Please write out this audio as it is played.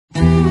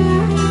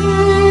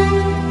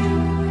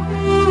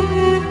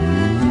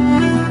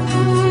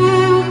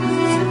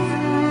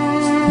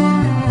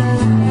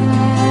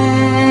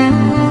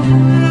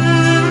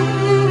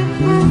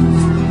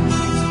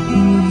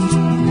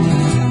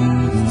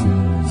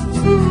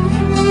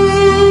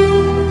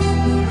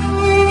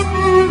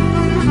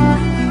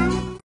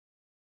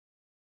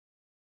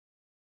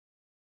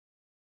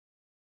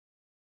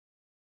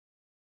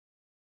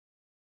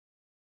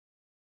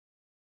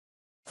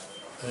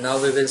Now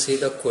we will see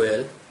the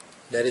coil.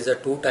 There is a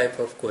two type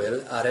of coil,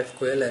 RF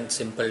coil and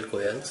simple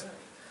coils.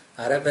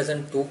 RF as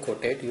in two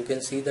coated. You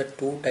can see the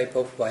two type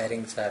of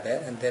wirings are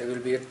there, and there will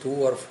be two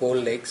or four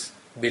legs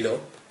below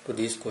to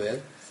this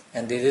coil,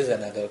 and this is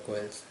another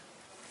coils.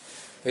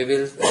 We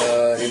will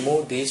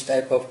remove these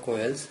type of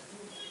coils,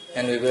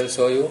 and we will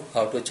show you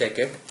how to check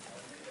it.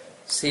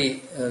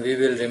 See, we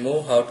will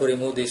remove how to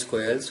remove these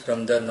coils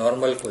from the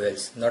normal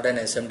coils, not an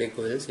SMD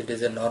coils. It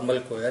is a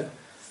normal coil.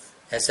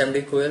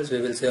 SMD coils we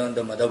will see on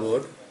the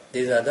motherboard.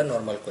 These are the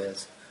normal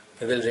coils.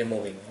 We will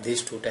removing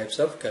these two types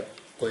of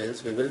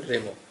coils. We will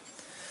remove.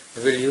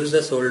 We will use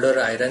the solder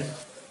iron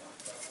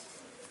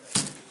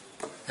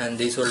and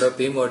desolder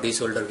pin or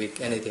desolder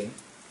wick, anything.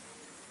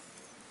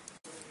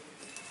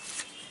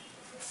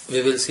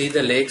 We will see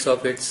the legs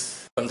of it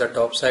from the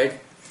top side.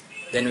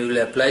 Then we will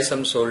apply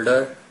some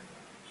solder.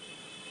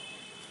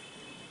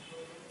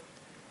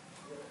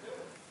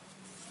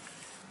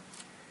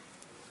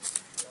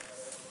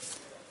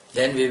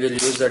 Then we will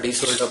use the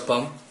desolder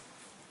pump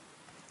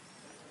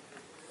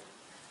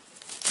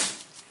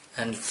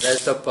and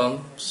press the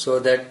pump so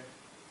that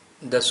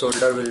the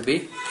solder will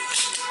be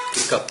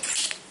pick up.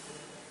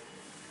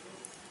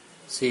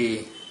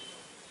 See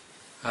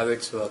how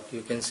it's work.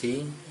 You can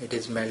see it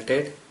is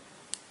melted,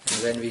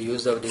 and when we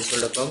use the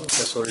desolder pump,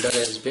 the solder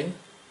has been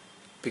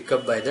picked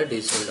up by the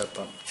desolder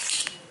pump,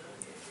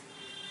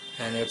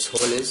 and its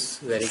hole is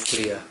very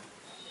clear.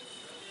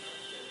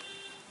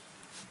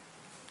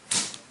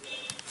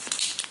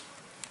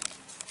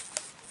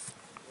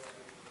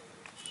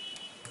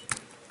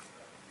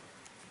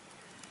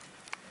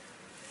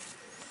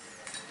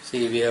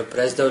 See, we have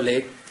pressed the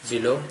leg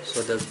below,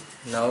 so the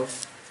now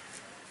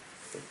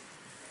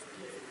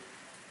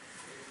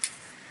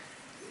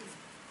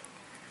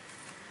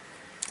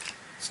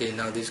see,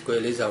 now this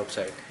coil is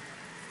outside.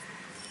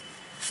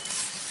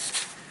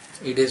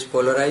 It is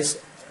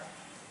polarized.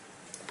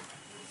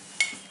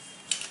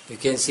 You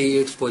can see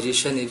its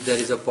position. If there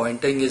is a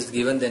pointing is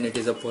given, then it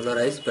is a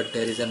polarized, but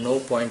there is a no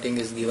pointing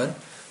is given,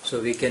 so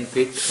we can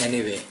fit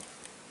anyway,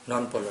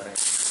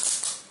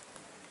 non-polarized.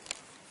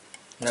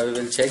 Now we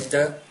will check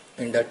the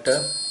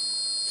inductor.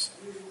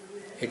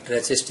 Its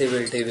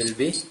resistivity will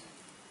be,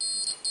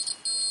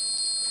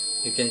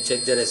 you can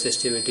check the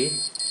resistivity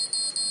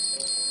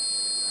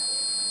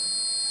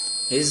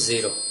is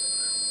 0.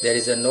 There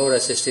is a no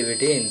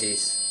resistivity in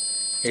this.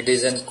 It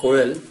is a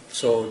coil,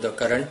 so the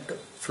current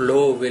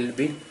flow will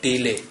be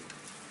delay.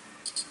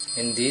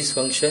 In this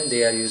function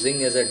they are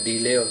using as a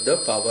delay of the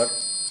power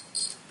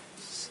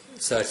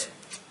surge.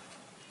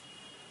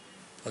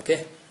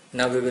 Okay,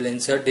 now we will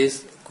insert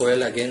this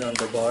coil again on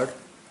the board.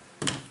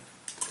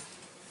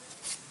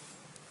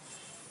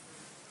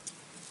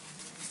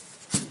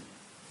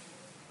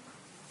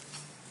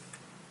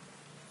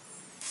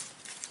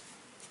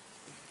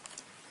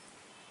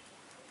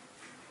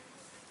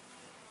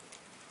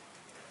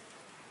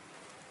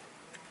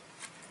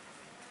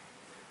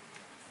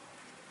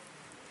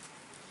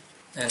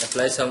 And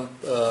apply some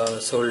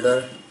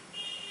solder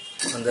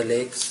on the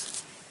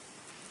legs.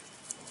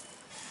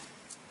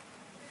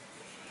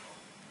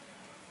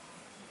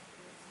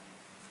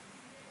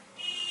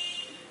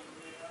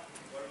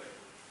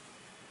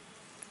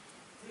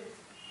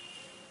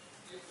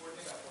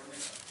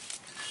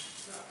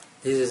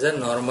 This is a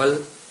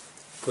normal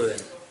coil.